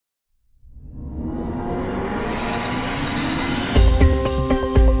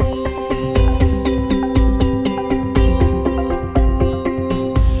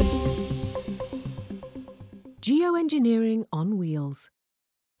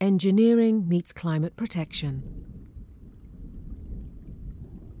Engineering meets climate protection.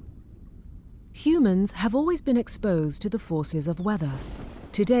 Humans have always been exposed to the forces of weather.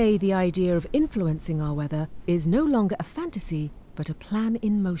 Today, the idea of influencing our weather is no longer a fantasy, but a plan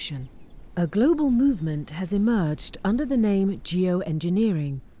in motion. A global movement has emerged under the name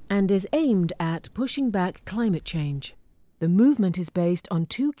Geoengineering and is aimed at pushing back climate change. The movement is based on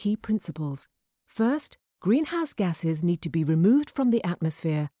two key principles. First, greenhouse gases need to be removed from the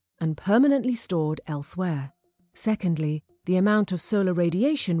atmosphere and permanently stored elsewhere. Secondly, the amount of solar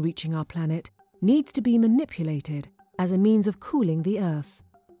radiation reaching our planet needs to be manipulated as a means of cooling the Earth.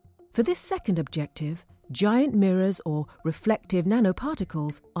 For this second objective, giant mirrors or reflective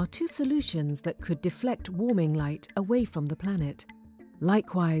nanoparticles are two solutions that could deflect warming light away from the planet.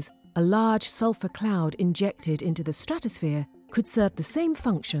 Likewise, a large sulfur cloud injected into the stratosphere could serve the same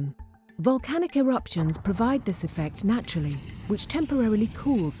function. Volcanic eruptions provide this effect naturally, which temporarily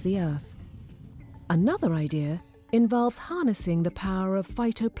cools the Earth. Another idea involves harnessing the power of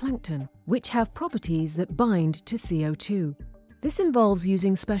phytoplankton, which have properties that bind to CO2. This involves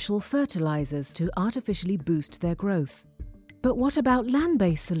using special fertilizers to artificially boost their growth. But what about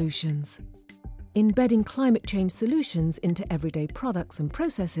land-based solutions? Embedding climate change solutions into everyday products and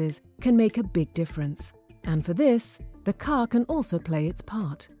processes can make a big difference. And for this, the car can also play its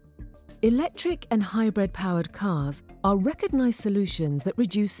part. Electric and hybrid-powered cars are recognized solutions that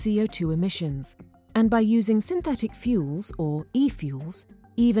reduce CO2 emissions. And by using synthetic fuels, or e-fuels,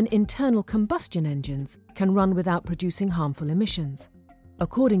 even internal combustion engines can run without producing harmful emissions.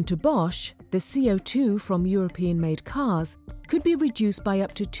 According to Bosch, the CO2 from European-made cars could be reduced by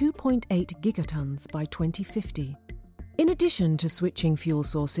up to 2.8 gigatons by 2050. In addition to switching fuel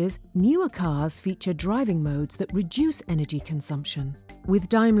sources, newer cars feature driving modes that reduce energy consumption. With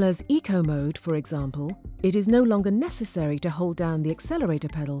Daimler's Eco Mode, for example, it is no longer necessary to hold down the accelerator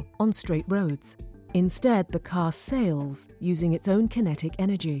pedal on straight roads. Instead, the car sails using its own kinetic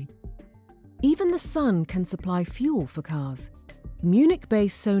energy. Even the sun can supply fuel for cars.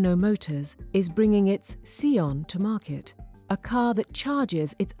 Munich-based Sono Motors is bringing its Sion to market, a car that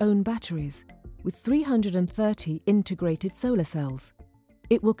charges its own batteries with 330 integrated solar cells.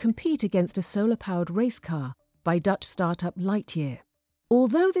 It will compete against a solar-powered race car by Dutch startup Lightyear.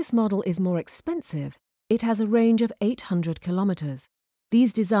 Although this model is more expensive, it has a range of 800 kilometers.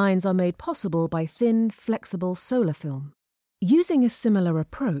 These designs are made possible by thin, flexible solar film. Using a similar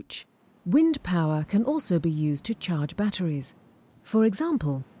approach, wind power can also be used to charge batteries. For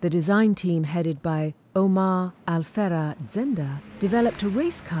example, the design team headed by Omar Alferra Zenda developed a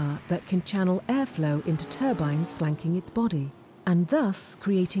race car that can channel airflow into turbines flanking its body, and thus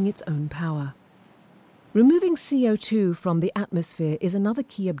creating its own power. Removing CO2 from the atmosphere is another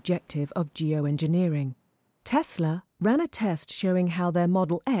key objective of geoengineering. Tesla ran a test showing how their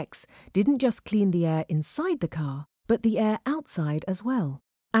Model X didn't just clean the air inside the car, but the air outside as well.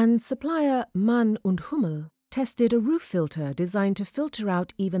 And supplier Mann und Hummel tested a roof filter designed to filter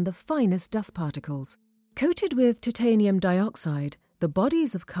out even the finest dust particles. Coated with titanium dioxide, the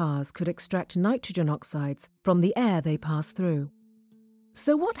bodies of cars could extract nitrogen oxides from the air they pass through.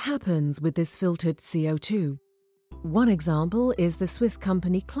 So what happens with this filtered CO2? One example is the Swiss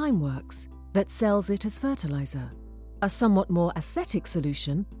company Climeworks that sells it as fertilizer. A somewhat more aesthetic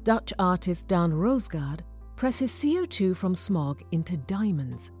solution, Dutch artist Daan Roosgaard presses CO2 from smog into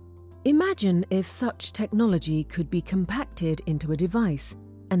diamonds. Imagine if such technology could be compacted into a device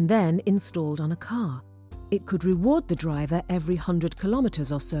and then installed on a car. It could reward the driver every 100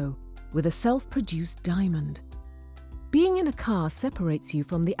 kilometers or so with a self-produced diamond. Being in a car separates you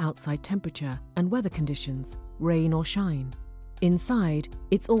from the outside temperature and weather conditions, rain or shine. Inside,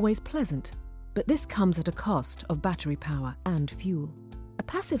 it's always pleasant, but this comes at a cost of battery power and fuel. A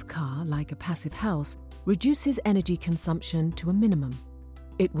passive car, like a passive house, reduces energy consumption to a minimum.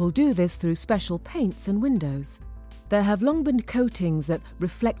 It will do this through special paints and windows. There have long been coatings that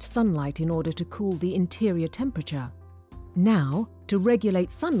reflect sunlight in order to cool the interior temperature. Now, to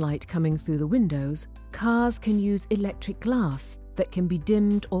regulate sunlight coming through the windows, cars can use electric glass that can be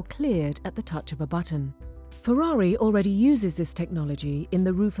dimmed or cleared at the touch of a button. Ferrari already uses this technology in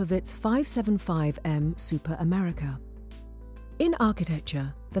the roof of its 575M Super America. In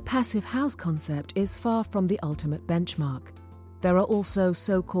architecture, the passive house concept is far from the ultimate benchmark. There are also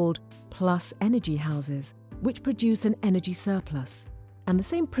so-called plus energy houses, which produce an energy surplus, and the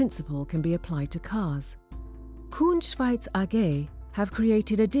same principle can be applied to cars. Kuhn Schweiz AG have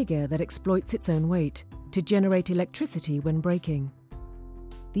created a digger that exploits its own weight to generate electricity when braking.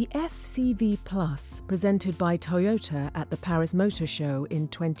 The FCV Plus, presented by Toyota at the Paris Motor Show in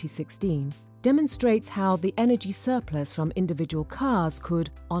 2016, demonstrates how the energy surplus from individual cars could,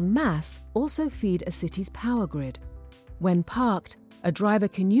 en masse, also feed a city's power grid. When parked, a driver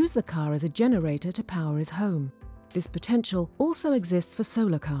can use the car as a generator to power his home. This potential also exists for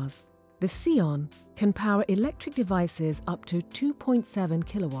solar cars. The Xeon can power electric devices up to 2.7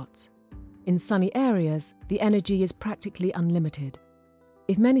 kilowatts. In sunny areas, the energy is practically unlimited.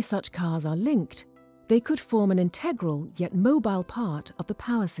 If many such cars are linked, they could form an integral yet mobile part of the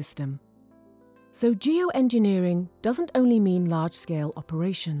power system. So geoengineering doesn't only mean large-scale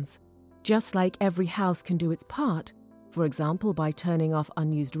operations. Just like every house can do its part, for example by turning off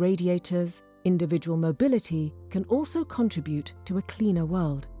unused radiators, individual mobility can also contribute to a cleaner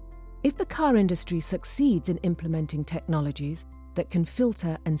world. If the car industry succeeds in implementing technologies that can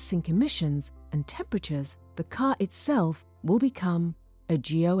filter and sink emissions and temperatures, the car itself will become a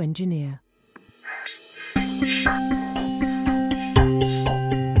geoengineer.